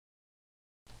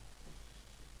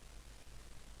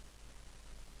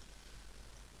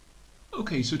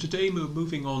Okay, so today we're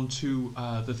moving on to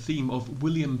the theme of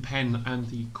William Penn and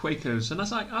the Quakers. And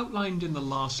as I outlined in the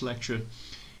last lecture,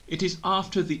 it is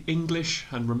after the English,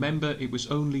 and remember it was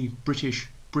only British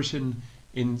Britain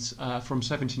from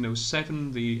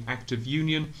 1707, the Act of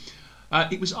Union.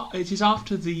 It is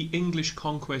after the English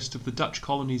conquest of the Dutch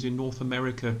colonies in North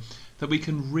America that we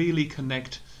can really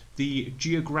connect the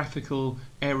geographical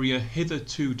area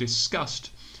hitherto discussed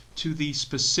to the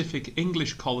specific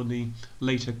English colony,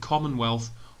 later Commonwealth,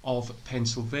 of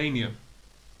Pennsylvania.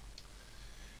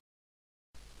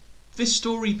 This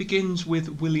story begins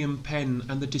with William Penn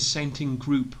and the dissenting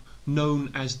group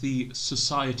known as the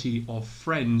Society of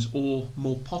Friends, or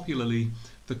more popularly,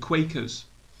 the Quakers.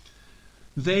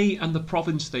 They and the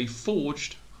province they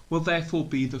forged will therefore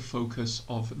be the focus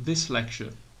of this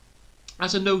lecture.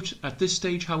 As a note at this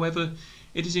stage, however,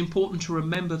 it is important to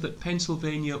remember that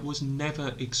Pennsylvania was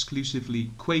never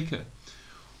exclusively Quaker.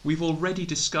 We've already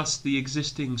discussed the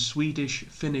existing Swedish,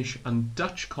 Finnish and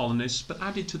Dutch colonists, but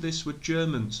added to this were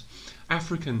Germans,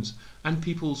 Africans and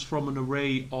peoples from an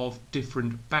array of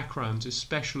different backgrounds,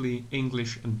 especially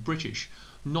English and British,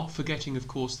 not forgetting of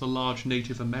course the large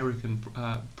Native American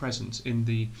presence in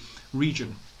the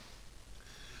region.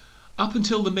 Up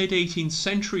until the mid-18th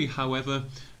century, however,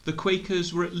 the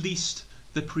Quakers were at least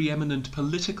the preeminent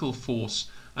political force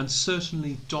and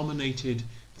certainly dominated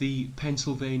the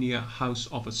Pennsylvania House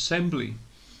of Assembly,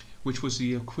 which was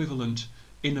the equivalent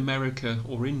in America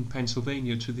or in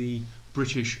Pennsylvania to the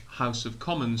British House of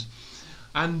Commons.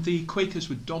 And the Quakers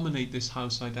would dominate this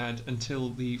house, I'd add,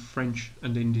 until the French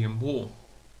and Indian War.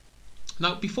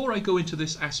 Now, before I go into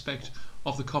this aspect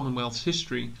of the Commonwealth's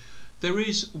history, there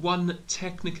is one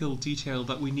technical detail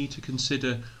that we need to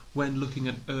consider when looking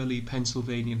at early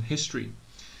Pennsylvanian history.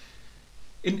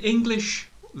 In English,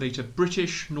 later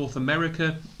British, North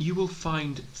America, you will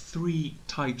find three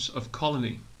types of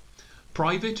colony: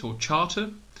 private or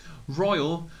charter,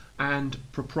 royal and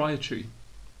proprietary.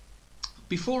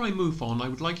 Before I move on, I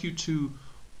would like you to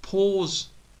pause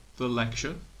the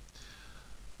lecture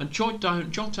and jot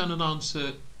down an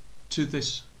answer to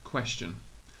this question.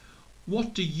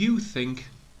 What do you think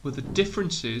were the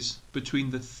differences between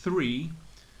the three,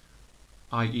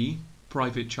 i.e.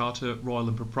 private, charter, royal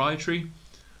and proprietary?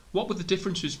 What were the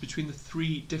differences between the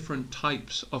three different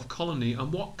types of colony,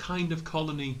 and what kind of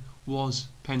colony was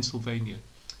Pennsylvania?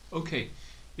 Okay,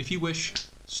 if you wish,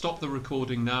 stop the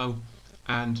recording now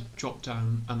and jot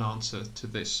down an answer to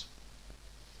this.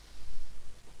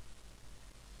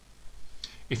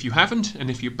 If you haven't, and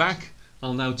if you're back,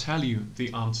 I'll now tell you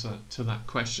the answer to that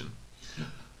question.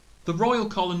 The royal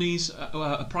colonies,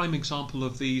 a prime example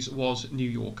of these was New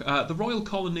York. The royal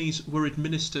colonies were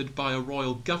administered by a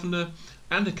royal governor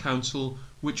and a council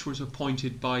which was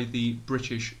appointed by the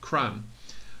British Crown.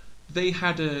 They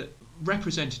had a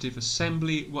representative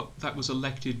assembly that was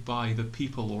elected by the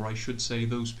people, or I should say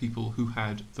those people who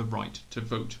had the right to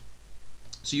vote.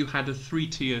 So you had a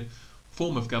three-tier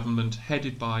form of government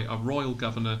headed by a royal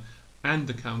governor and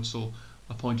the council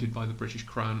appointed by the British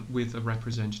Crown with a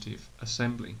representative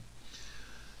assembly.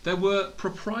 There were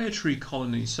proprietary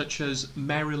colonies such as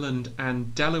Maryland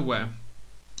and Delaware.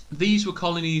 These were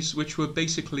colonies which were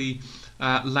basically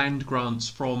land grants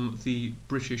from the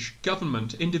British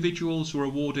government. Individuals were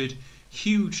awarded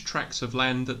huge tracts of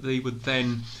land that they would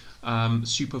then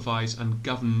supervise and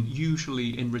govern,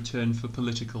 usually in return for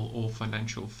political or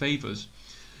financial favours.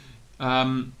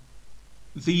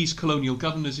 These colonial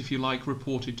governors, if you like,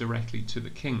 reported directly to the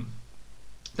king.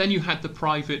 Then you had the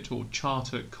private or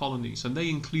charter colonies, and they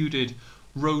included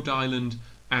Rhode Island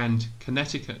and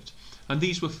Connecticut. And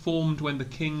these were formed when the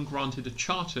king granted a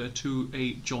charter to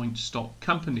a joint stock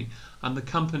company, and the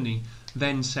company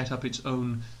then set up its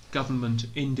own government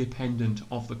independent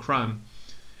of the crown.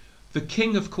 The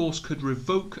king, of course, could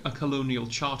revoke a colonial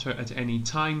charter at any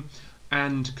time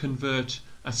and convert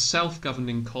a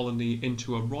self-governing colony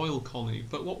into a royal colony.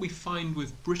 But what we find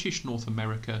with British North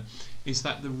America is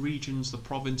that the regions, the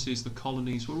provinces, the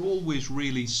colonies were always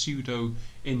really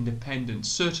pseudo-independent.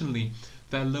 Certainly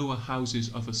their lower houses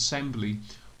of assembly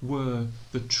were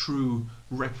the true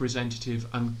representative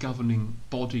and governing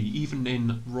body, even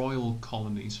in royal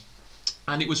colonies.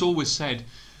 And it was always said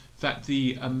that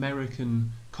the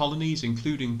American colonies,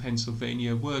 including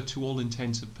Pennsylvania, were to all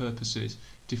intents and purposes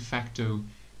de facto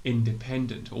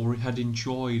independent, or had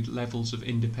enjoyed levels of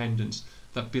independence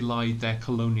that belied their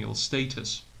colonial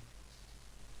status.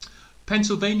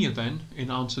 Pennsylvania then,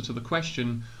 in answer to the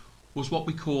question, was what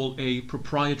we call a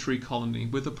proprietary colony,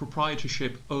 with a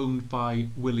proprietorship owned by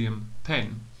William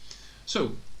Penn.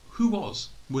 So, who was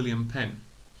William Penn?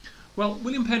 Well,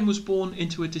 William Penn was born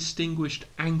into a distinguished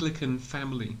Anglican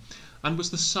family and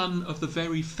was the son of the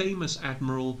very famous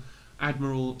Admiral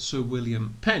Sir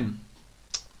William Penn.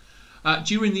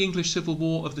 During the English Civil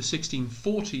War of the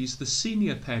 1640s, the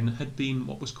senior Penn had been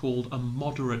what was called a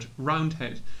moderate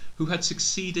Roundhead, who had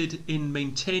succeeded in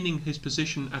maintaining his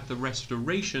position at the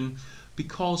Restoration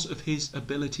because of his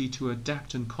ability to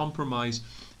adapt and compromise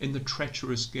in the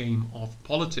treacherous game of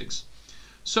politics.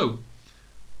 So,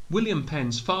 William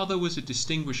Penn's father was a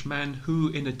distinguished man who,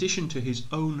 in addition to his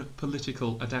own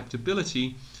political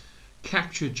adaptability,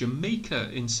 captured Jamaica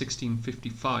in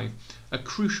 1655, a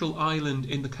crucial island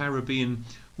in the Caribbean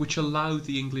which allowed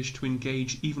the English to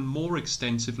engage even more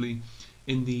extensively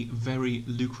in the very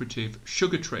lucrative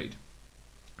sugar trade.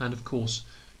 And of course,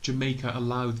 Jamaica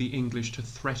allowed the English to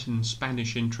threaten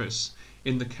Spanish interests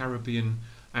in the Caribbean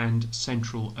and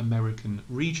Central American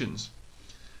regions.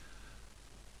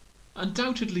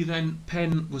 Undoubtedly then,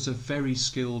 Penn was a very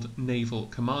skilled naval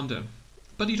commander,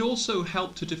 but he'd also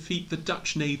helped to defeat the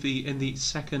Dutch Navy in the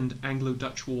Second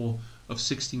Anglo-Dutch War of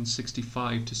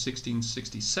 1665 to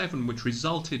 1667, which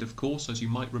resulted, of course, as you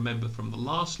might remember from the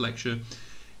last lecture,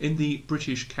 in the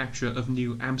British capture of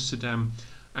New Amsterdam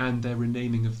and their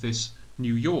renaming of this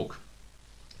New York.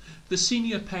 The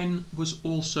senior Penn was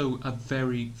also a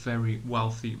very, very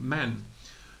wealthy man.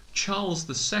 Charles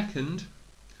II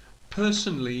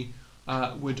personally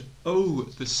would owe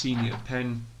the senior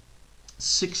Penn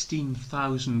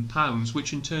 £16,000,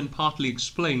 which in turn partly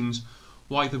explains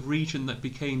why the region that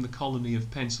became the colony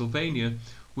of Pennsylvania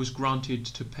was granted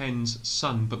to Penn's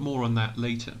son, but more on that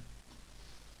later.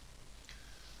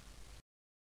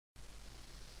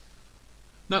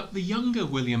 Now, the younger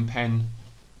William Penn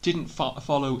didn't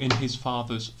follow in his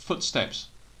father's footsteps,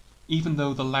 even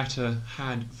though the latter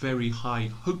had very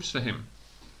high hopes for him.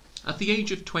 At the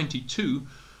age of 22,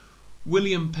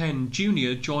 William Penn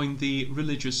Jr. joined the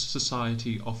Religious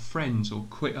Society of Friends, or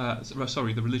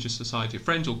the Religious Society of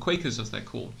Friends, or Quakers as they're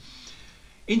called.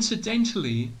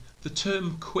 Incidentally, the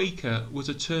term Quaker was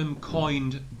a term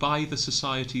coined by the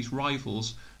society's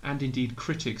rivals and indeed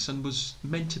critics, and was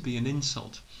meant to be an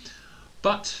insult.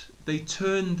 But they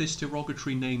turned this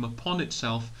derogatory name upon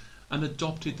itself and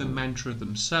adopted the mantra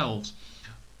themselves,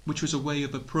 which was a way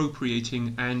of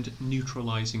appropriating and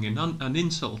neutralizing an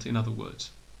insult, in other words.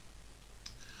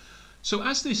 So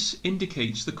as this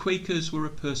indicates, the Quakers were a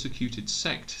persecuted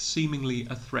sect, seemingly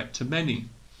a threat to many.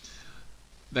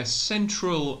 Their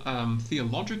central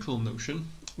theological notion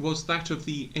was that of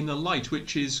the inner light,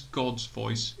 which is God's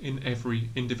voice in every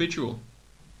individual.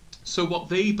 So what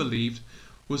they believed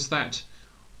was that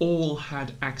all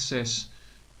had access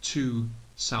to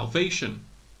salvation.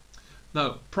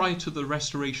 Now, prior to the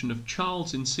restoration of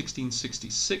Charles in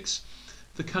 1666,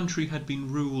 the country had been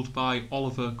ruled by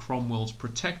Oliver Cromwell's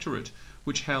protectorate,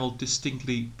 which held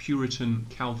distinctly Puritan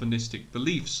Calvinistic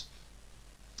beliefs.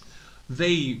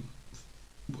 They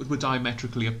were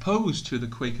diametrically opposed to the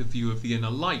Quaker view of the inner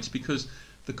light, because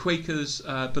the Quakers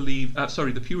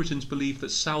the Puritans believed that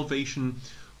salvation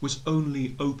was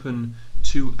only open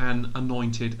to an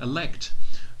anointed elect,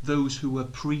 those who were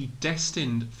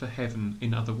predestined for heaven,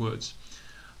 in other words.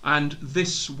 And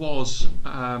this was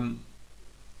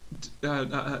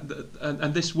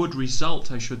and this would result,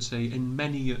 I should say, in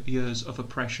many years of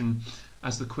oppression,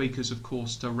 as the Quakers, of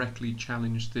course, directly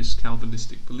challenged this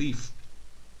Calvinistic belief.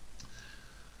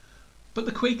 But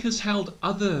the Quakers held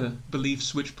other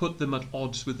beliefs which put them at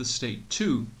odds with the state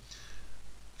too.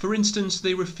 For instance,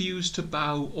 they refused to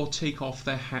bow or take off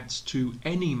their hats to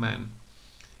any man,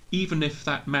 even if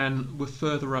that man were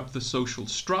further up the social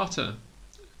strata.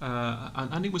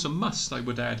 And it was a must, I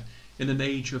would add, in an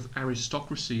age of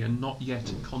aristocracy and not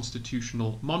yet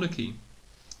constitutional monarchy.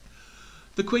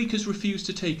 The Quakers refused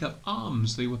to take up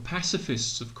arms. They were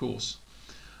pacifists, of course.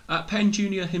 Penn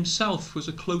Jr. himself was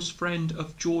a close friend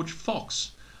of George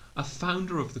Fox, a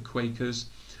founder of the Quakers,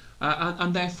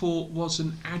 and therefore was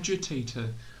an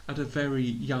agitator at a very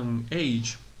young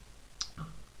age.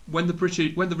 When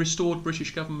the restored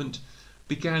British government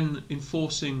began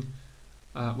enforcing,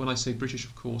 when I say British,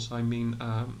 of course, I mean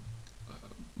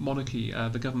monarchy,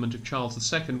 the government of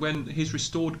Charles II, when his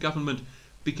restored government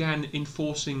began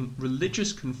enforcing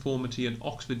religious conformity at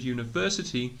Oxford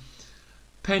University,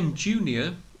 Penn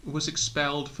Jr. was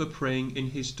expelled for praying in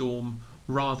his dorm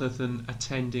rather than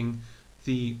attending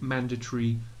the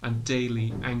mandatory and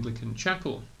daily Anglican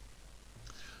chapel.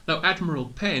 Now, Admiral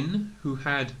Penn, who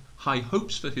had high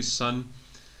hopes for his son,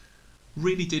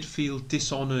 really did feel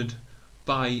dishonoured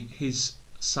by his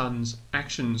son's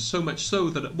actions, so much so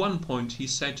that at one point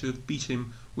he's said to have beat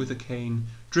him with a cane,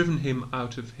 driven him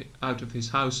out of his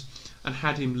house, and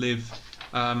had him live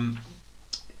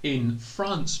in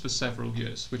France for several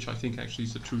years, which I think actually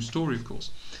is a true story, of course.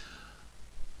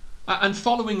 And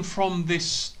following from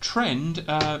this trend,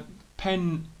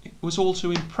 Penn was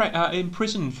also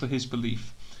imprisoned for his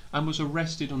belief and was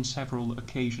arrested on several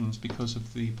occasions because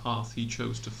of the path he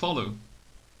chose to follow.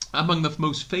 Among the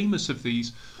most famous of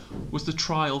these was the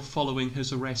trial following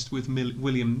his arrest with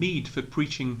William Mead for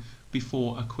preaching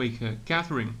before a Quaker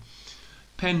gathering.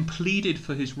 Penn pleaded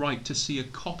for his right to see a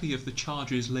copy of the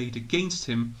charges laid against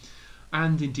him,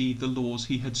 and indeed the laws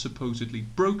he had supposedly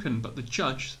broken, but the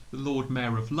judge, the Lord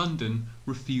Mayor of London,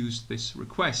 refused this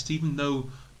request, even though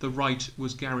the right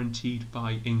was guaranteed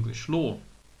by English law.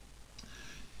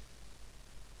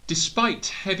 Despite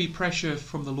heavy pressure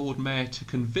from the Lord Mayor to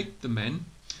convict the men,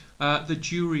 the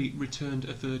jury returned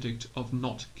a verdict of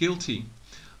not guilty,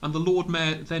 and the Lord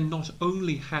Mayor then not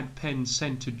only had Penn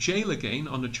sent to jail again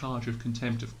on a charge of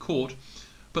contempt of court,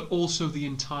 but also the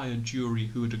entire jury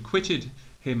who had acquitted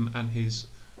him and his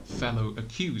fellow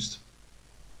accused.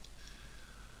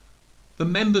 The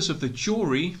members of the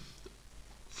jury,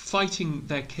 fighting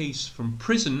their case from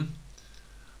prison,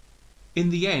 in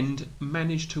the end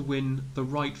managed to win the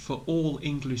right for all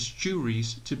English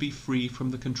juries to be free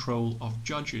from the control of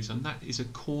judges, and that is a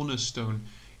cornerstone,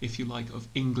 if you like, of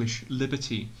English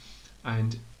liberty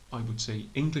and, I would say,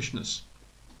 Englishness,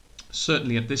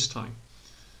 certainly at this time.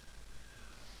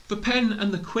 For Penn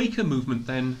and the Quaker movement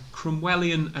then,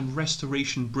 Cromwellian and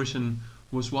Restoration Britain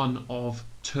was one of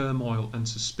turmoil and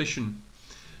suspicion.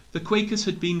 The Quakers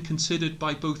had been considered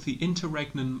by both the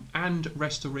interregnum and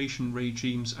Restoration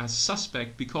regimes as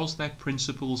suspect because their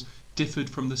principles differed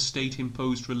from the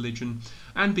state-imposed religion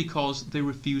and because they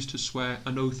refused to swear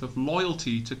an oath of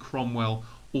loyalty to Cromwell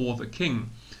or the king.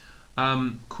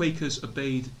 Quakers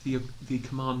obeyed the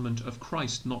commandment of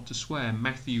Christ not to swear,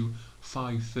 Matthew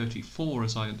 5:34,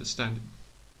 as I understand it.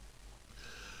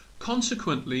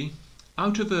 Consequently,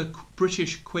 out of a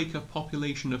British Quaker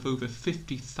population of over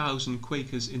 50,000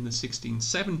 Quakers in the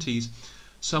 1670s,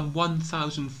 some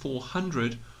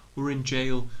 1,400 were in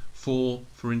jail for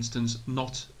instance,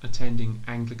 not attending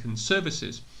Anglican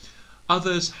services.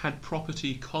 Others had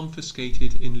property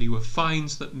confiscated in lieu of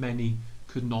fines that many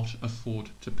could not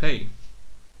afford to pay.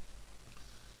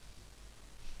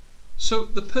 So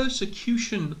the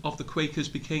persecution of the Quakers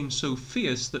became so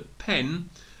fierce that Penn,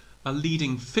 a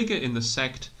leading figure in the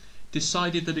sect,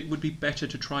 decided that it would be better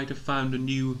to try to found a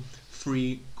new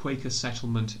free Quaker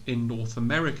settlement in North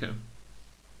America.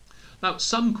 Now,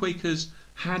 some Quakers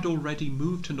had already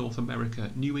moved to North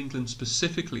America, New England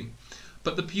specifically,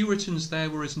 but the Puritans there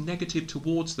were as negative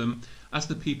towards them as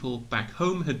the people back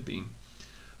home had been,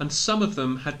 and some of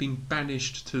them had been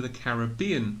banished to the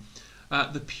Caribbean.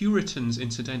 The Puritans,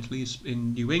 incidentally,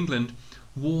 in New England,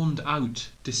 warned out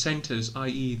dissenters,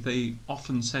 i.e. they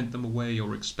often sent them away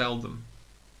or expelled them.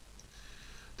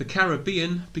 The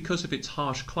Caribbean, because of its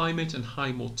harsh climate and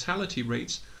high mortality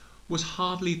rates, was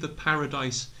hardly the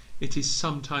paradise it is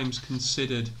sometimes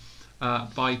considered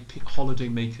by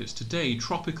holidaymakers today.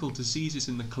 Tropical diseases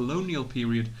in the colonial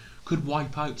period could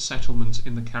wipe out settlements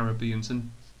in the Caribbean,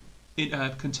 and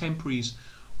contemporaries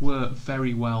were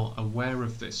very well aware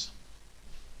of this.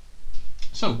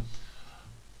 So,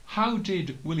 how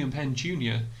did William Penn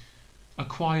Jr.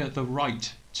 acquire the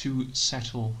right to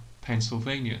settle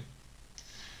Pennsylvania?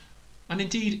 And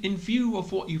indeed, in view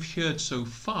of what you've heard so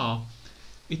far,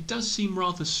 it does seem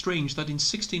rather strange that in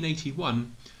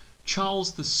 1681,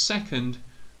 Charles II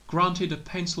granted a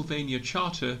Pennsylvania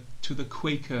charter to the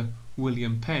Quaker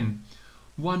William Penn,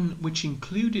 one which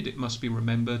included, it must be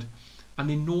remembered, an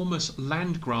enormous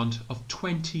land grant of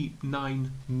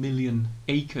 29 million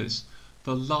acres,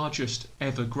 the largest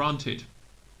ever granted.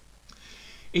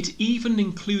 It even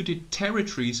included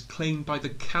territories claimed by the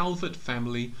Calvert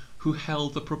family, who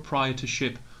held the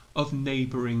proprietorship of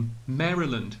neighbouring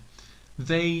Maryland.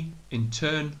 They, in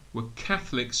turn, were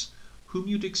Catholics whom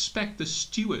you'd expect the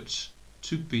Stuarts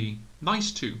to be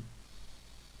nice to.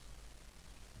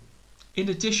 In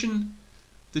addition,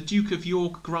 the Duke of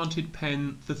York granted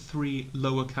Penn the 3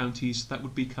 lower counties that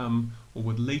would become, or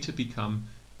would later become,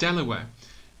 Delaware.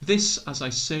 This, as I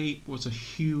say, was a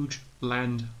huge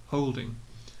land holding.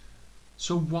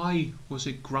 So why was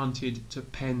it granted to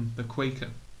Penn the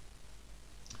Quaker?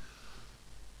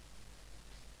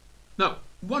 Now,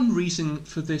 one reason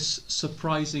for this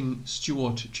surprising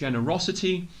Stuart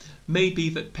generosity may be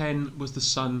that Penn was the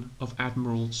son of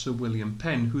Admiral Sir William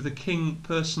Penn, who the king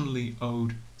personally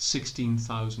owed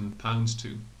 £16,000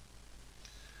 to.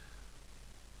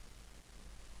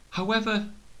 However,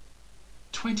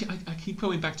 I keep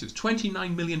going back to this,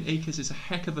 29 million acres is a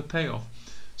heck of a payoff,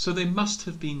 so there must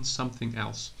have been something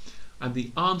else. And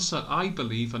the answer, I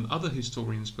believe, and other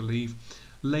historians believe,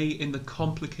 lay in the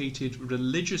complicated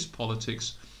religious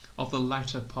politics of the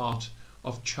latter part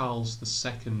of Charles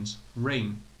II's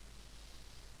reign.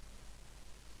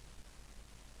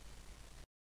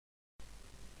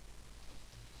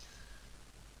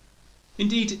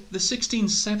 Indeed, the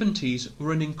 1670s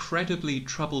were an incredibly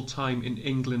troubled time in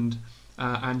England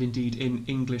and indeed in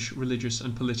English religious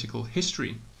and political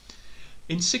history.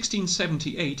 In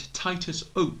 1678, Titus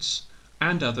Oates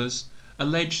and others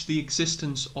alleged the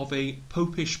existence of a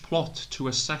popish plot to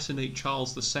assassinate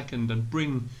Charles II and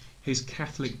bring his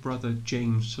Catholic brother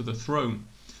James to the throne.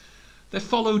 There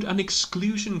followed an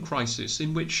exclusion crisis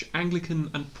in which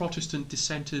Anglican and Protestant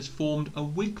dissenters formed a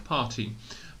Whig party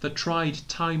that tried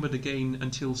time and again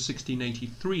until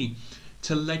 1683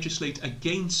 to legislate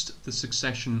against the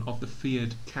succession of the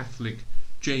feared Catholic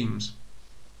James.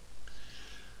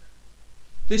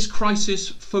 This crisis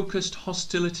focused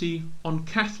hostility on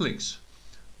Catholics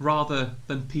rather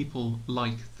than people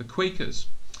like the Quakers.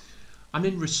 And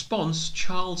in response,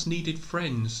 Charles needed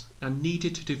friends and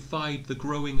needed to divide the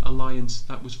growing alliance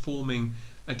that was forming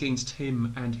against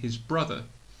him and his brother.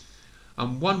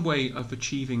 And one way of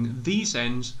achieving these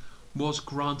ends was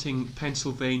granting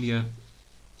Pennsylvania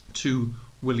to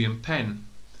William Penn.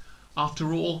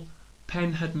 After all,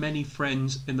 Penn had many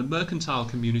friends in the mercantile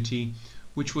community,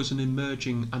 which was an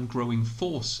emerging and growing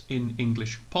force in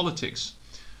English politics.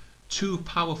 Two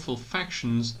powerful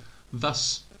factions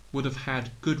thus would have had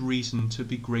good reason to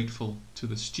be grateful to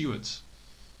the Stuarts.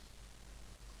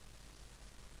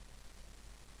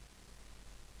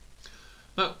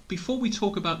 Now, before we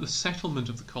talk about the settlement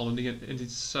of the colony and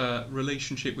its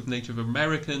relationship with Native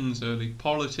Americans, early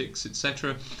politics,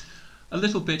 etc., a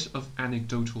little bit of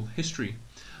anecdotal history.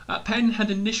 Penn had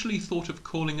initially thought of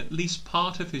calling at least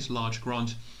part of his large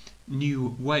grant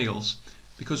New Wales,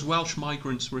 because Welsh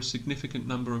migrants were a significant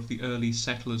number of the early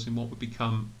settlers in what would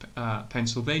become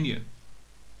Pennsylvania.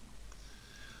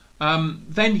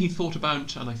 Then he thought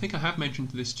about, and I think I have mentioned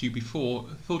this to you before,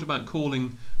 thought about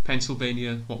calling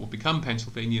Pennsylvania, what would become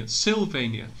Pennsylvania,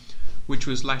 Sylvania, which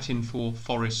was Latin for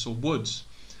forests or woods.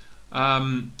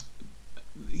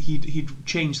 He'd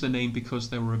changed the name because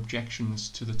there were objections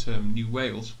to the term New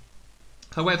Wales.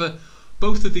 However,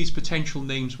 both of these potential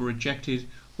names were rejected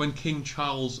when King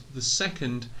Charles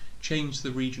II changed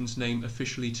the region's name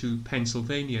officially to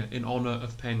Pennsylvania in honour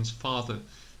of Penn's father,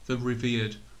 the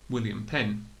revered William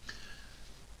Penn.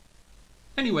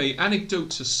 Anyway,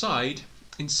 anecdotes aside,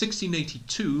 in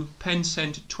 1682 Penn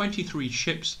sent 23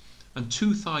 ships and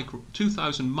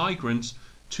 2,000 migrants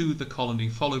to the colony,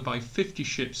 followed by 50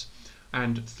 ships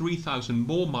and 3,000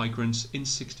 more migrants in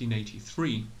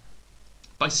 1683.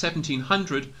 By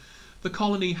 1700, the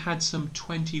colony had some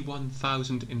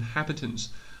 21,000 inhabitants,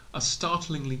 a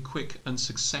startlingly quick and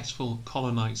successful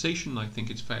colonization, I think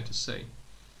it's fair to say.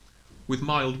 With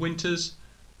mild winters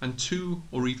and 2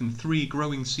 or even 3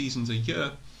 growing seasons a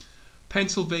year,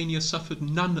 Pennsylvania suffered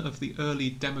none of the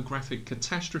early demographic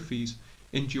catastrophes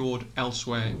endured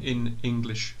elsewhere in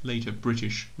English, later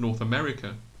British, North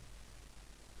America.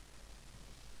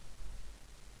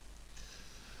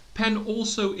 Penn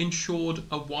also ensured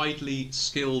a widely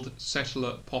skilled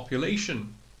settler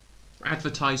population,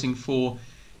 advertising for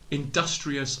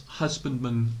industrious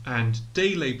husbandmen and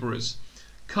day labourers,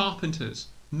 carpenters,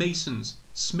 masons,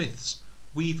 smiths,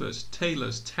 weavers,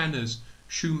 tailors, tanners,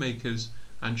 shoemakers,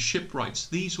 and shipwrights.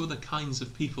 These were the kinds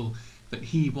of people that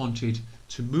he wanted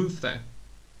to move there.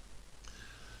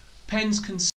 Penn's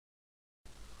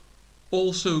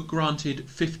also granted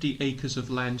 50 acres of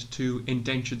land to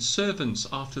indentured servants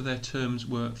after their terms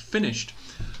were finished,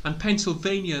 and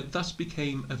Pennsylvania thus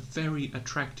became a very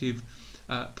attractive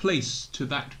place to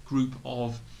that group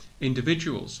of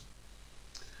individuals.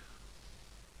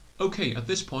 Okay, at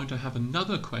this point I have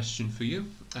another question for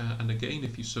you, and again,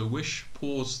 if you so wish,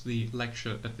 pause the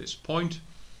lecture at this point.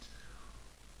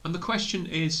 And the question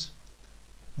is,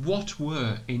 what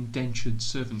were indentured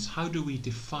servants? How do we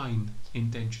define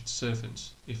indentured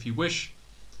servants? If you wish,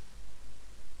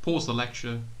 pause the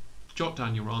lecture, jot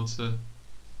down your answer,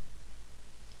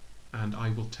 and I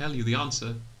will tell you the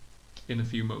answer in a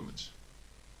few moments.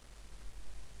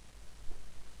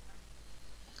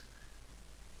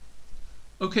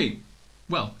 Okay,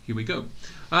 well, here we go.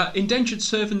 Indentured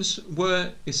servants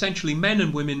were essentially men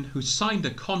and women who signed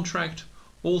a contract,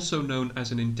 also known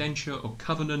as an indenture or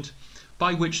covenant,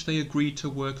 by which they agreed to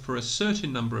work for a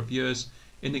certain number of years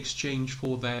in exchange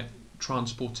for their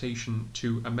transportation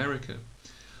to America.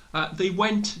 They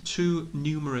went to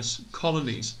numerous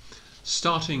colonies,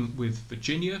 starting with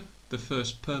Virginia, the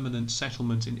first permanent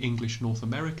settlement in English North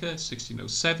America,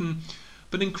 1607,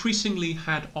 but increasingly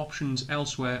had options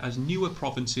elsewhere as newer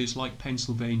provinces like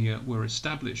Pennsylvania were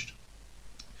established.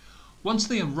 Once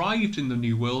they arrived in the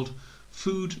New World,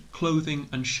 food, clothing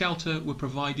and shelter were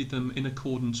provided them in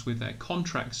accordance with their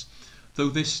contracts, though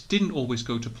this didn't always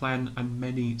go to plan and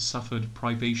many suffered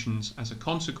privations as a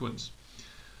consequence.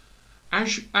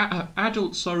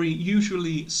 Adults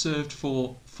usually served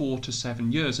for 4 to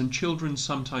 7 years and children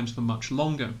sometimes for much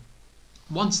longer.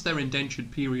 Once their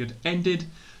indentured period ended,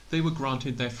 they were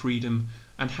granted their freedom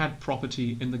and had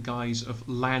property in the guise of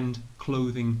land,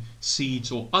 clothing,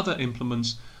 seeds or other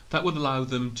implements that would allow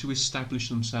them to establish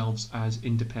themselves as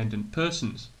independent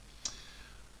persons.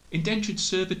 Indentured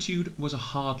servitude was a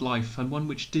hard life and one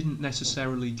which didn't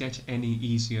necessarily get any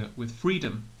easier with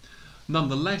freedom.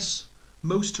 Nonetheless,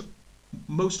 most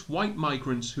white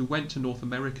migrants who went to North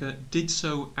America did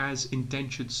so as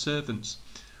indentured servants,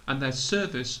 and their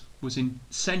service was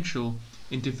essential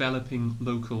in developing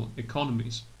local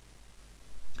economies.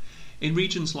 In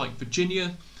regions like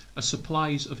Virginia,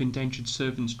 supplies of indentured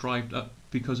servants dried up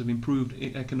because of improved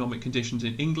economic conditions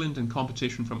in England and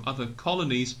competition from other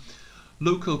colonies.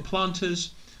 Local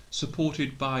planters,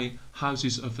 supported by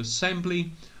houses of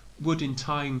assembly, would in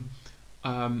time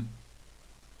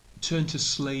turn to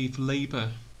slave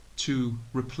labour to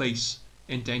replace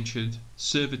indentured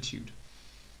servitude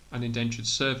and indentured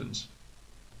servants.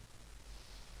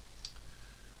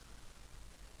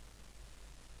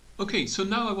 Okay, so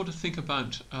now I want to think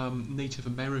about Native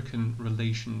American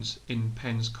relations in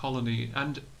Penn's colony,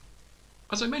 and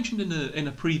as I mentioned in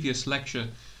a previous lecture,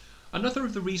 another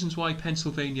of the reasons why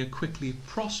Pennsylvania quickly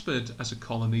prospered as a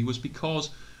colony was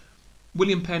because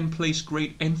William Penn placed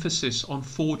great emphasis on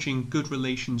forging good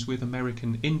relations with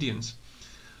American Indians.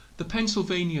 The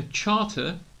Pennsylvania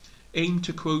Charter aimed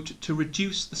to, quote, to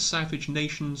reduce the savage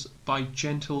nations by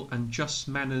gentle and just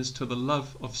manners to the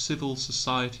love of civil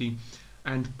society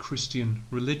and Christian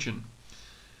religion.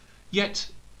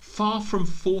 Yet, far from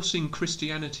forcing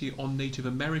Christianity on Native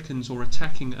Americans or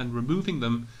attacking and removing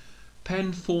them,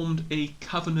 Penn formed a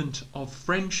covenant of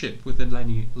friendship with the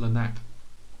Lenni Lenape,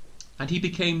 and he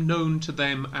became known to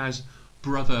them as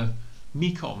Brother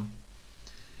Mekong.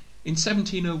 In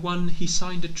 1701 he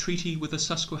signed a treaty with the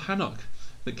Susquehannock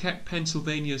that kept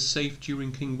Pennsylvania safe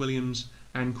during King William's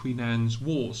and Queen Anne's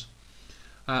wars.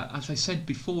 As I said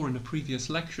before in a previous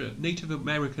lecture, Native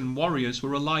American warriors were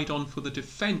relied on for the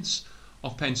defense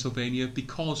of Pennsylvania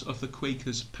because of the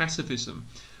Quakers' pacifism,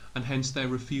 and hence their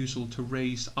refusal to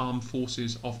raise armed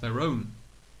forces of their own.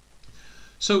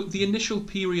 So the initial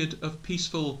period of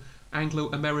peaceful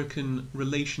Anglo-American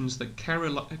relations that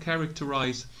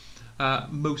characterized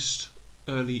most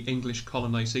early English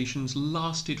colonizations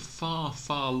lasted far,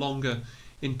 far longer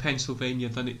in Pennsylvania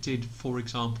than it did, for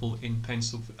example, in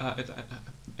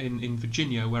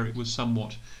Virginia, where it was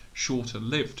somewhat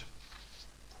shorter-lived.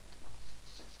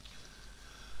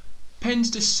 Penn's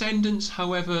descendants,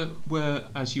 however, were,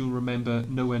 as you'll remember,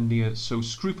 nowhere near so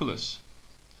scrupulous.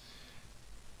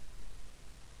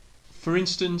 For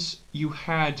instance, you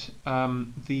had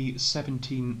the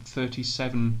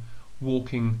 1737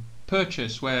 walking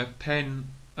purchase, where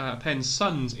Penn's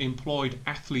sons employed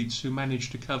athletes who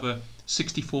managed to cover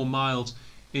 64 miles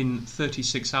in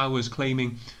 36 hours,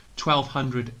 claiming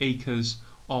 1,200 acres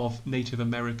of Native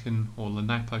American, or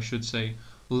Lenape I should say,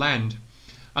 land.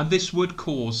 And this would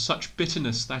cause such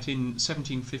bitterness that in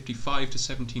 1755 to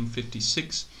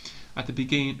 1756, at the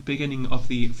beginning of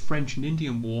the French and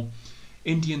Indian War,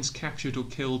 Indians captured or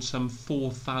killed some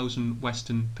 4,000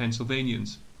 Western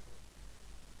Pennsylvanians.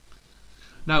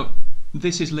 Now,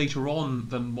 this is later on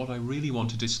than what I really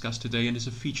want to discuss today, and is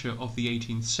a feature of the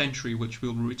 18th century which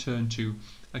we'll return to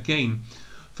again.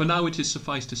 For now it is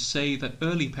suffice to say that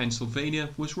early Pennsylvania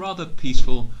was rather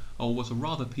peaceful, or was a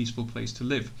rather peaceful place to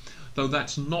live, though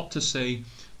that's not to say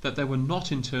that there were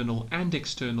not internal and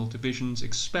external divisions,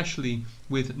 especially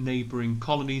with neighbouring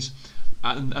colonies,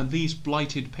 and these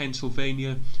blighted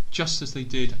Pennsylvania just as they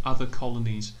did other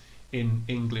colonies in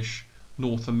English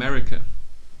North America.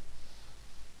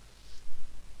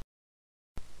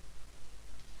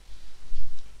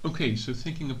 Okay, so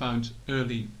thinking about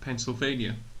early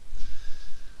Pennsylvania.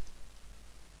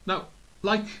 Now,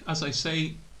 like, as I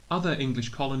say, other English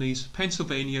colonies,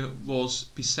 Pennsylvania was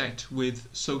beset with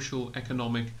social,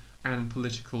 economic and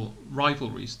political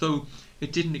rivalries, though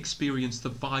it didn't experience the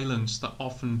violence that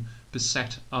often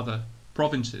beset other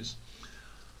provinces.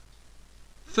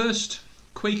 First,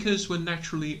 Quakers were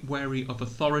naturally wary of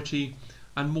authority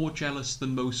and more jealous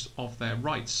than most of their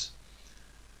rights.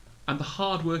 And the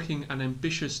hard-working and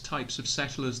ambitious types of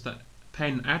settlers that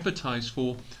Penn advertised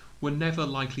for were never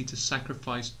likely to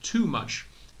sacrifice too much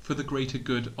for for the greater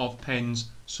good of Penn's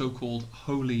so-called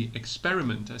holy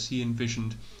experiment, as he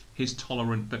envisioned his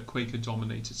tolerant but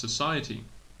Quaker-dominated society.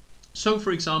 So,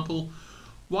 for example,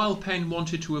 while Penn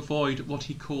wanted to avoid what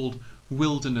he called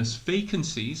wilderness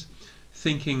vacancies,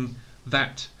 thinking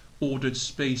that ordered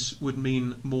space would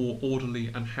mean more orderly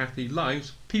and happy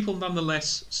lives, people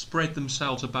nonetheless spread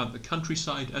themselves about the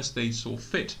countryside as they saw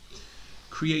fit,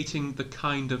 creating the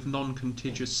kind of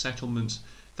non-contiguous settlements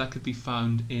that could be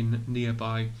found in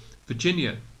nearby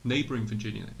Virginia, neighbouring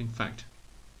Virginia, in fact.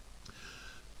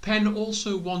 Penn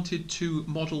also wanted to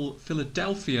model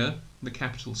Philadelphia, the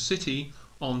capital city,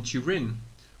 on Turin,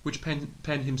 which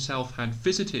Penn himself had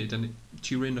visited, and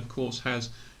Turin, of course, has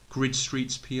grid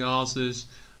streets, piazzas,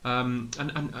 and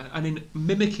in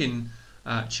mimicking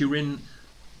Turin,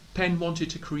 Penn wanted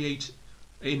to create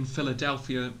in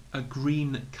Philadelphia a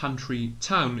green country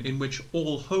town in which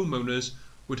all homeowners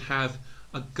would have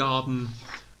a garden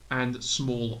and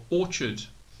small orchard,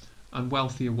 and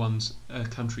wealthier ones a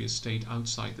country estate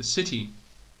outside the city.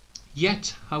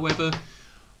 Yet, however,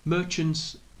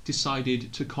 merchants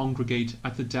decided to congregate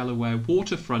at the Delaware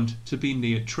waterfront to be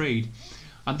near trade,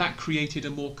 and that created a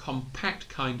more compact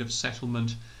kind of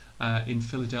settlement in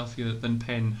Philadelphia than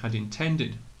Penn had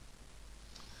intended.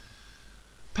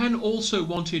 Penn also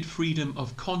wanted freedom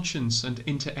of conscience and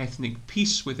inter-ethnic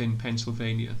peace within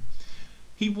Pennsylvania.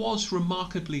 He was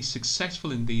remarkably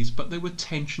successful in these, but there were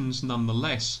tensions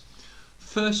nonetheless.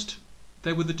 First,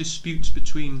 there were the disputes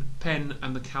between Penn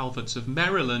and the Calverts of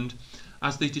Maryland,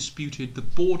 as they disputed the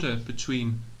border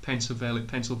between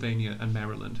Pennsylvania and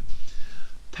Maryland.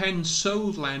 Penn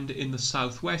sold land in the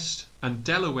southwest and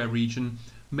Delaware region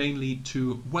mainly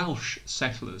to Welsh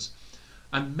settlers,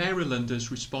 and Marylanders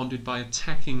responded by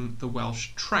attacking the Welsh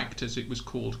tract, as it was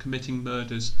called, committing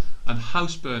murders and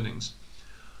house burnings.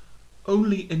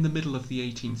 Only in the middle of the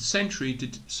 18th century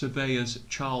did surveyors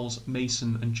Charles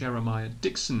Mason and Jeremiah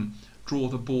Dixon draw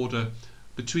the border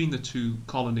between the two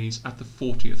colonies at the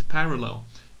 40th parallel,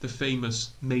 the famous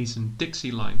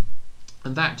Mason-Dixie line,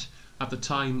 and that at the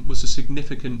time was a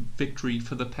significant victory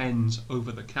for the Penns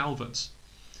over the Calverts.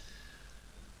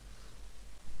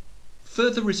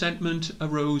 Further resentment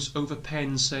arose over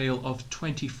Penn's sale of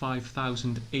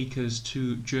 25,000 acres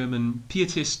to German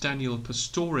pietist Daniel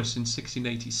Pastorius in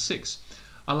 1686,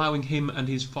 allowing him and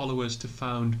his followers to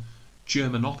found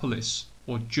Germanopolis,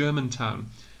 or Germantown,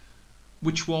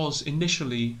 which was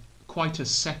initially quite a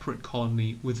separate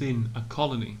colony within a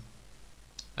colony.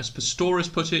 As Pastorius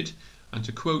put it, and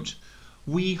to quote,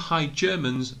 "We High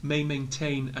Germans may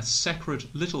maintain a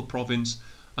separate little province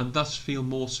and thus feel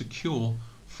more secure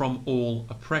from all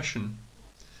oppression."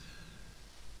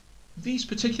 These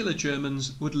particular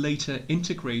Germans would later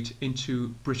integrate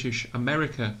into British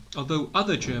America, although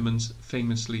other Germans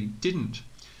famously didn't.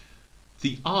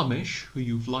 The Amish, who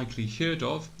you've likely heard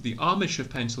of, the Amish of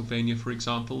Pennsylvania, for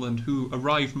example, and who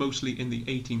arrived mostly in the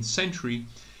 18th century,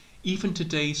 even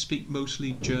today speak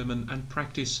mostly German and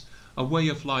practice a way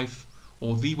of life,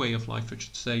 or the way of life, I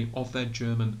should say, of their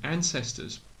German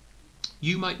ancestors.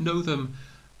 You might know them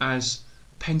as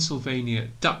Pennsylvania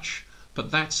Dutch,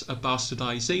 but that's a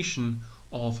bastardization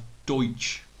of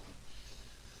Deutsch.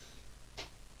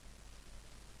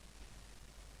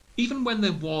 Even when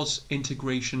there was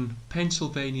integration,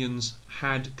 Pennsylvanians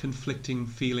had conflicting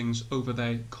feelings over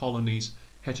their colony's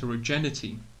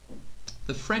heterogeneity.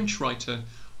 The French writer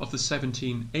of the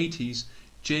 1780s,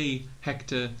 J.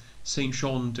 Hector St.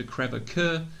 Jean de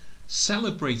Crèvecoeur,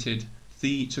 celebrated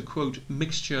the, to quote,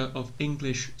 mixture of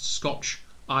English, Scotch,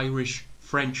 Irish,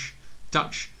 French,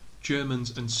 Dutch,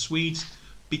 Germans and Swedes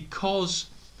because,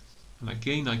 and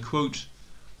again I quote,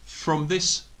 "From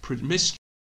this promiscuity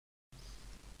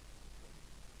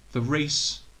the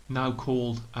race now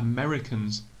called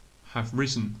Americans have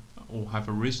risen or have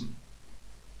arisen."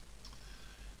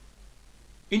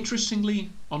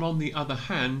 Interestingly, and on the other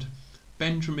hand,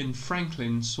 Benjamin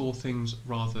Franklin saw things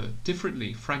rather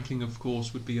differently. Franklin, of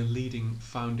course, would be a leading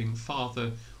founding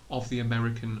father of the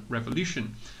American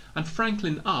Revolution. And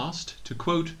Franklin asked, to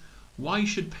quote, "Why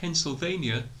should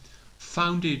Pennsylvania,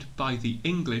 founded by the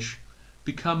English,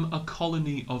 become a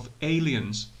colony of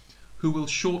aliens who will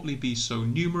shortly be so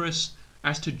numerous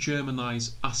as to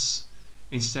Germanize us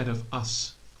instead of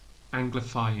us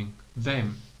Anglifying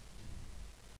them?"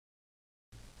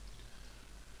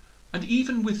 And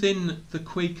even within the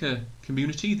Quaker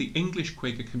community, the English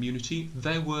Quaker community,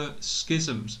 there were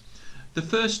schisms. The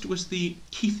first was the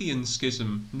Keithian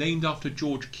schism, named after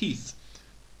George Keith.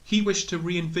 He wished to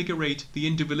reinvigorate the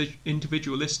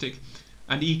individualistic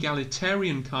and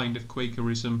egalitarian kind of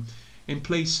Quakerism in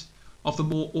place of the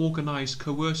more organized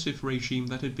coercive regime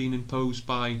that had been imposed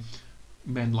by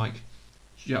men like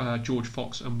George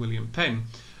Fox and William Penn.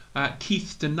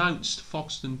 Keith denounced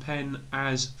Fox and Penn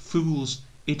as fools,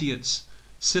 idiots,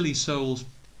 silly souls,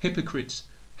 hypocrites,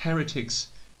 heretics,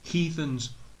 heathens,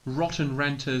 rotten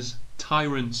ranters,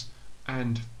 tyrants,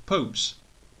 and popes.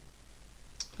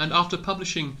 And after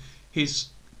publishing his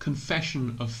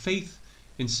Confession of Faith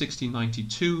in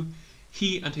 1692,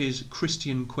 he and his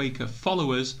Christian Quaker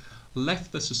followers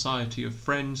left the Society of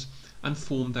Friends and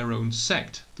formed their own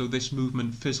sect, though this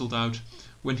movement fizzled out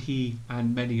when he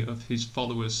and many of his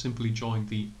followers simply joined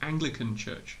the Anglican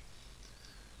Church.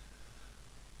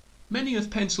 Many of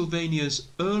Pennsylvania's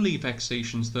early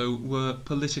vexations, though, were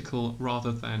political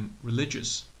rather than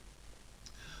religious.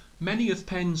 Many of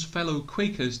Penn's fellow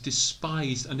Quakers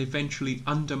despised and eventually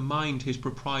undermined his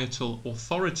proprietorial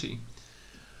authority.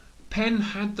 Penn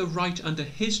had the right under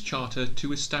his charter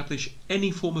to establish any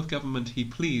form of government he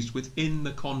pleased within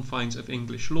the confines of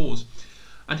English laws,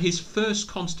 and his first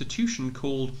constitution,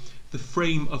 called the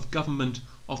Frame of Government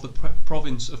of the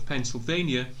Province of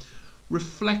Pennsylvania,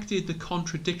 reflected the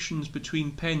contradictions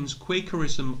between Penn's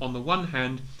Quakerism on the one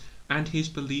hand and his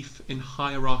belief in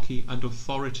hierarchy and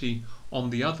authority on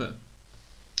the other.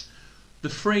 The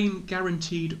frame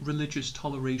guaranteed religious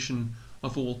toleration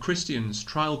of all Christians,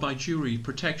 trial by jury,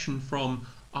 protection from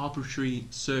arbitrary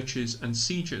searches and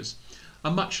seizures,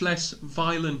 a much less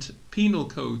violent penal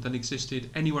code than existed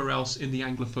anywhere else in the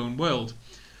Anglophone world,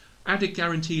 and it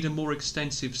guaranteed a more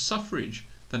extensive suffrage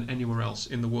than anywhere else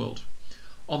in the world.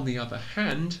 On the other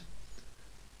hand,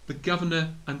 the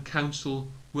governor and council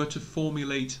were to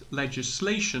formulate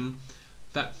legislation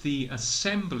that the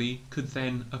assembly could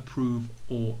then approve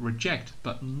or reject,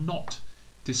 but not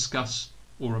discuss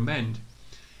or amend.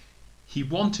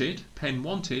 Penn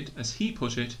wanted, as he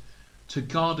put it, to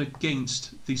guard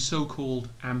against the so-called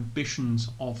ambitions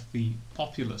of the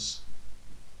populace.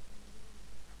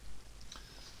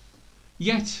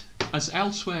 Yet, as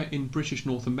elsewhere in British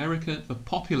North America, the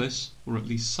populace, or at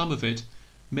least some of it,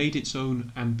 made its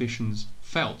own ambitions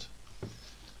felt.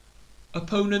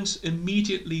 Opponents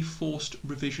immediately forced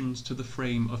revisions to the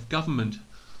frame of government,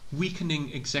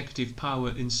 weakening executive power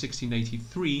in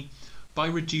 1683 by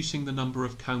reducing the number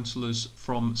of councillors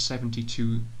from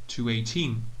 72 to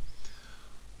 18.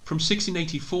 From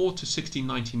 1684 to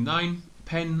 1699,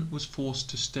 Penn was forced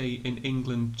to stay in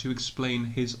England to explain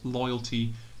his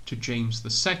loyalty to James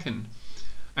II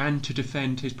and to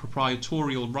defend his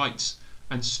proprietorial rights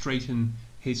and straighten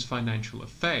his financial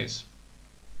affairs.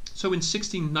 So in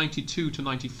 1692 to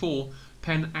 94,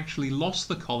 Penn actually lost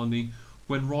the colony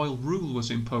when royal rule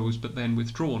was imposed but then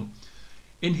withdrawn.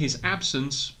 In his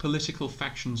absence, political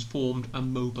factions formed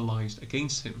and mobilized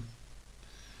against him.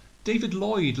 David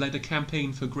Lloyd led a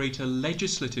campaign for greater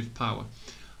legislative power,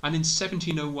 and in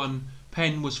 1701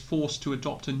 Penn was forced to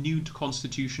adopt a new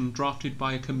constitution drafted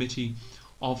by a committee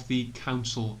of the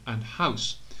Council and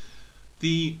House.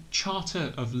 The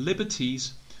Charter of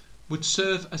Liberties would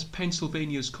serve as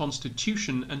Pennsylvania's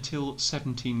constitution until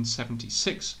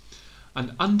 1776,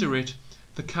 and under it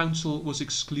the council was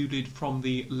excluded from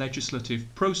the legislative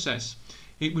process.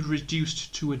 It was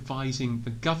reduced to advising the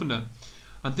governor,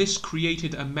 and this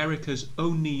created America's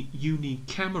only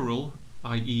unicameral,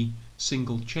 i.e.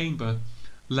 single chamber,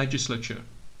 legislature.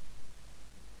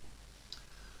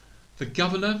 The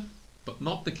governor, but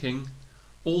not the king,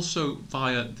 also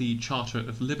via the Charter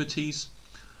of Liberties,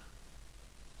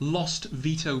 lost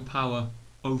veto power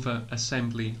over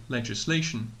assembly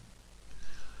legislation.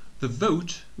 The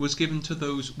vote was given to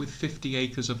those with 50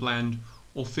 acres of land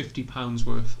or £50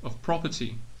 worth of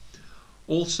property.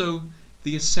 Also,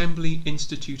 the assembly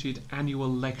instituted annual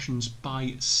elections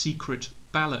by secret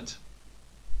ballot.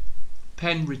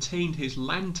 Penn retained his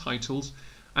land titles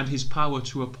and his power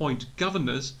to appoint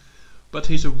governors, but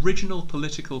his original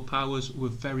political powers were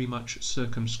very much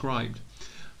circumscribed,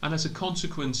 and as a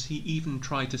consequence he even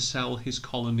tried to sell his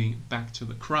colony back to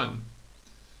the crown.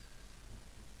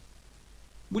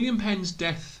 William Penn's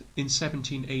death in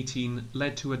 1718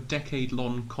 led to a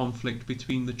decade-long conflict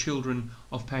between the children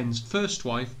of Penn's first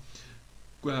wife,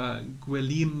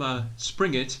 Gwilima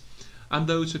Springett, and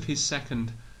those of his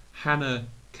second, Hannah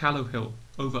Callowhill,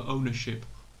 over ownership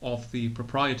of the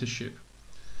proprietorship.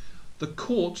 The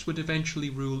courts would eventually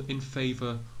rule in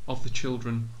favour of the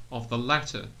children of the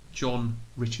latter, John,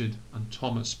 Richard and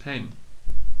Thomas Penn.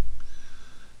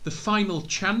 The final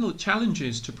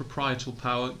challenges to proprietorial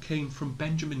power came from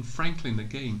Benjamin Franklin,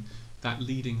 again, that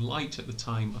leading light at the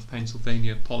time of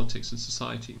Pennsylvania politics and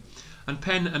society. And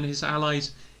Penn and his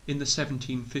allies in the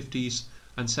 1750s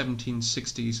and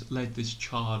 1760s led this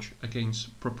charge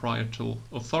against proprietorial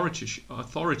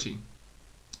authority.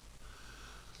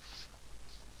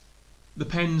 The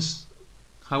Penns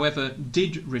however,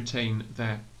 did retain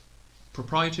their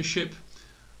proprietorship,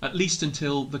 at least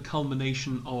until the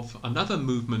culmination of another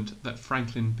movement that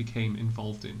Franklin became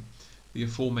involved in, the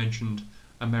aforementioned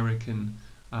American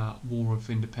War of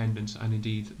Independence and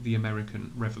indeed the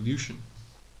American Revolution.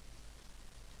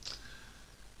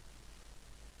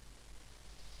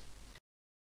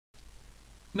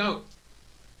 Now,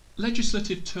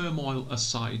 legislative turmoil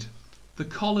aside, the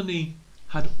colony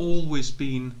had always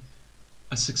been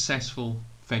a successful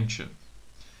venture.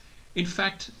 In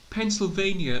fact,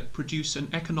 Pennsylvania produced an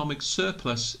economic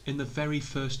surplus in the very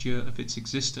first year of its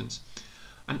existence,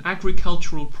 and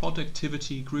agricultural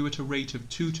productivity grew at a rate of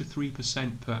 2 to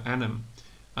 3% per annum,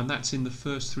 and that's in the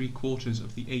first 3 quarters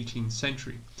of the 18th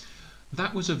century.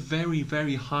 That was a very,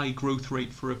 very high growth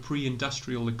rate for a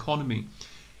pre-industrial economy,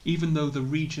 even though the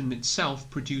region itself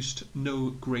produced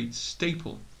no great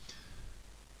staple.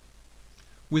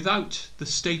 Without the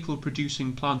staple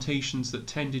producing plantations that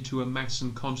tended to amass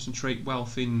and concentrate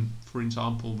wealth in, for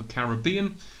example, the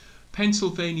Caribbean,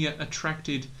 Pennsylvania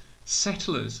attracted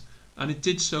settlers, and it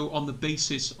did so on the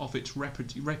basis of its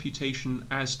reputation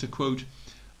as, to quote,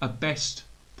 a best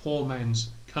poor man's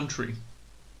country.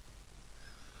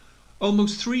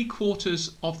 Almost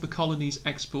 3/4 of the colony's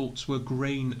exports were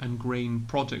grain and grain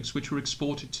products, which were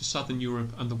exported to southern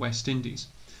Europe and the West Indies.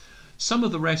 Some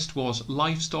of the rest was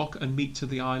livestock and meat to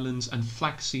the islands and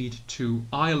flaxseed to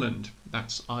Ireland.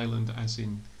 That's Ireland as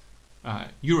in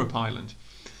Europe Island.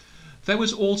 There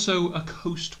was also a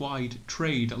coastwide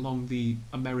trade along the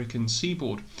American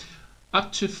seaboard.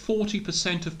 Up to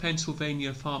 40% of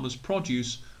Pennsylvania farmers'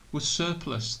 produce was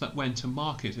surplus that went to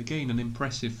market. Again, an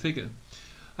impressive figure.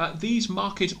 These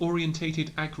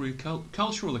market-orientated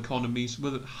agricultural economies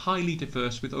were highly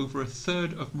diverse, with over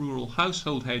 1/3 of rural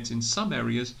household heads in some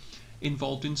areas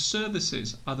involved in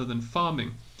services other than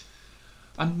farming.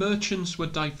 And merchants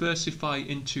would diversify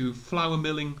into flour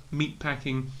milling, meat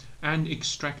packing, and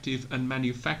extractive and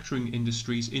manufacturing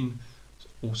industries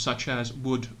such as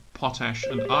wood, potash,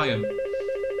 and iron.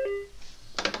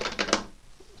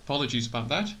 Apologies about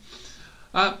that.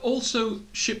 Also,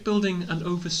 shipbuilding and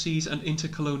overseas and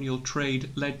intercolonial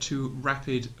trade led to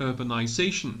rapid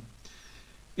urbanization.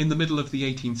 In the middle of the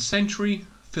 18th century,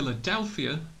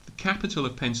 Philadelphia, the capital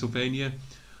of Pennsylvania,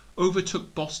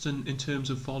 overtook Boston in terms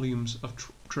of volumes of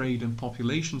trade and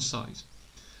population size.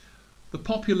 The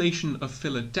population of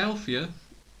Philadelphia,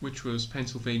 which was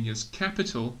Pennsylvania's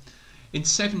capital, in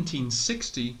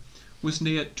 1760 was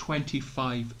near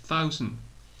 25,000.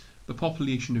 The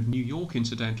population of New York,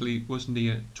 incidentally, was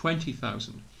near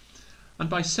 20,000. And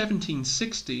by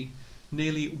 1760,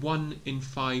 nearly 1 in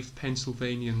 5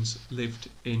 Pennsylvanians lived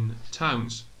in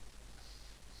towns.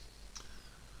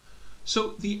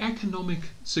 So the economic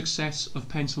success of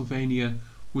Pennsylvania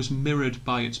was mirrored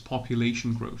by its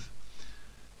population growth.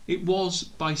 It was,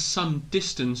 by some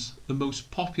distance, the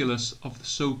most populous of the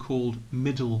so-called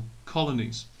middle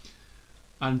colonies.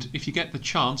 And if you get the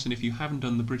chance, and if you haven't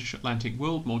done the British Atlantic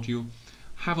World module,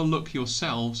 have a look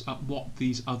yourselves at what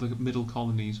these other middle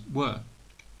colonies were.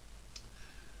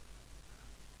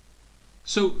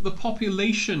 So the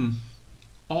population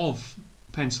of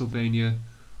Pennsylvania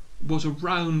was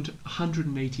around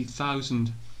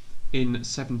 180,000 in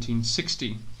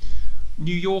 1760.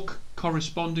 New York,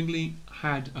 correspondingly,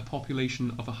 had a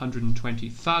population of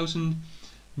 120,000,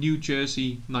 New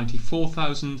Jersey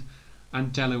 94,000,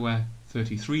 and Delaware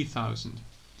 33,000.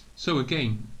 So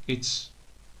again, it's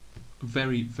a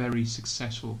very, very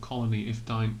successful colony if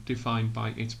defined by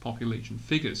its population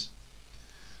figures.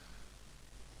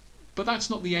 But that's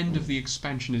not the end of the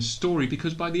expansionist story,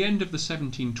 because by the end of the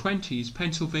 1720s,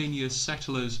 Pennsylvania's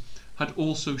settlers had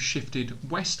also shifted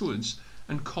westwards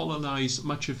and colonized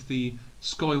much of the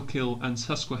Schuylkill and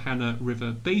Susquehanna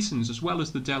River basins, as well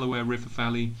as the Delaware River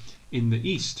Valley in the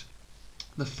east.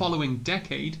 The following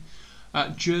decade,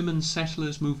 German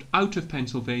settlers moved out of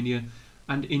Pennsylvania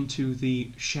and into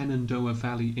the Shenandoah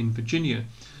Valley in Virginia,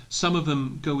 some of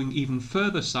them going even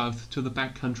further south to the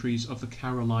backcountries of the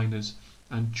Carolinas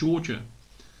and Georgia.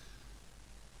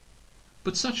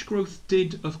 But such growth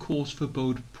did, of course,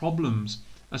 forebode problems,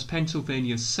 as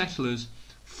Pennsylvania's settlers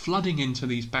flooding into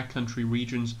these backcountry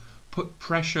regions put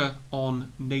pressure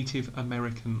on Native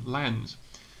American lands.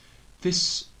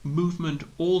 This movement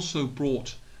also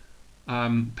brought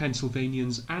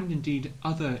Pennsylvanians and indeed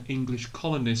other English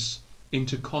colonists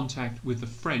into contact with the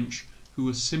French, who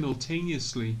were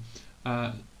simultaneously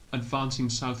advancing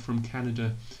south from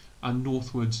Canada and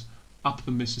northwards up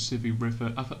the Mississippi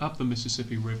River, up the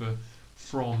Mississippi River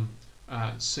from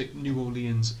New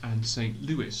Orleans and St.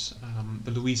 Louis,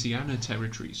 the Louisiana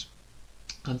territories.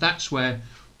 And that's where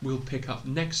we'll pick up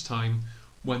next time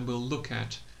when we'll look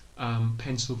at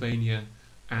Pennsylvania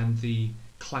and the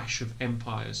clash of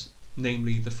empires,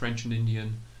 namely the French and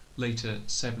Indian, later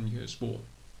 7 Years' War.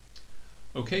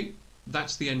 Okay,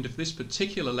 that's the end of this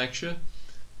particular lecture.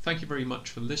 Thank you very much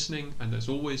for listening, and as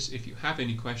always, if you have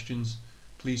any questions,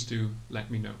 please do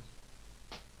let me know.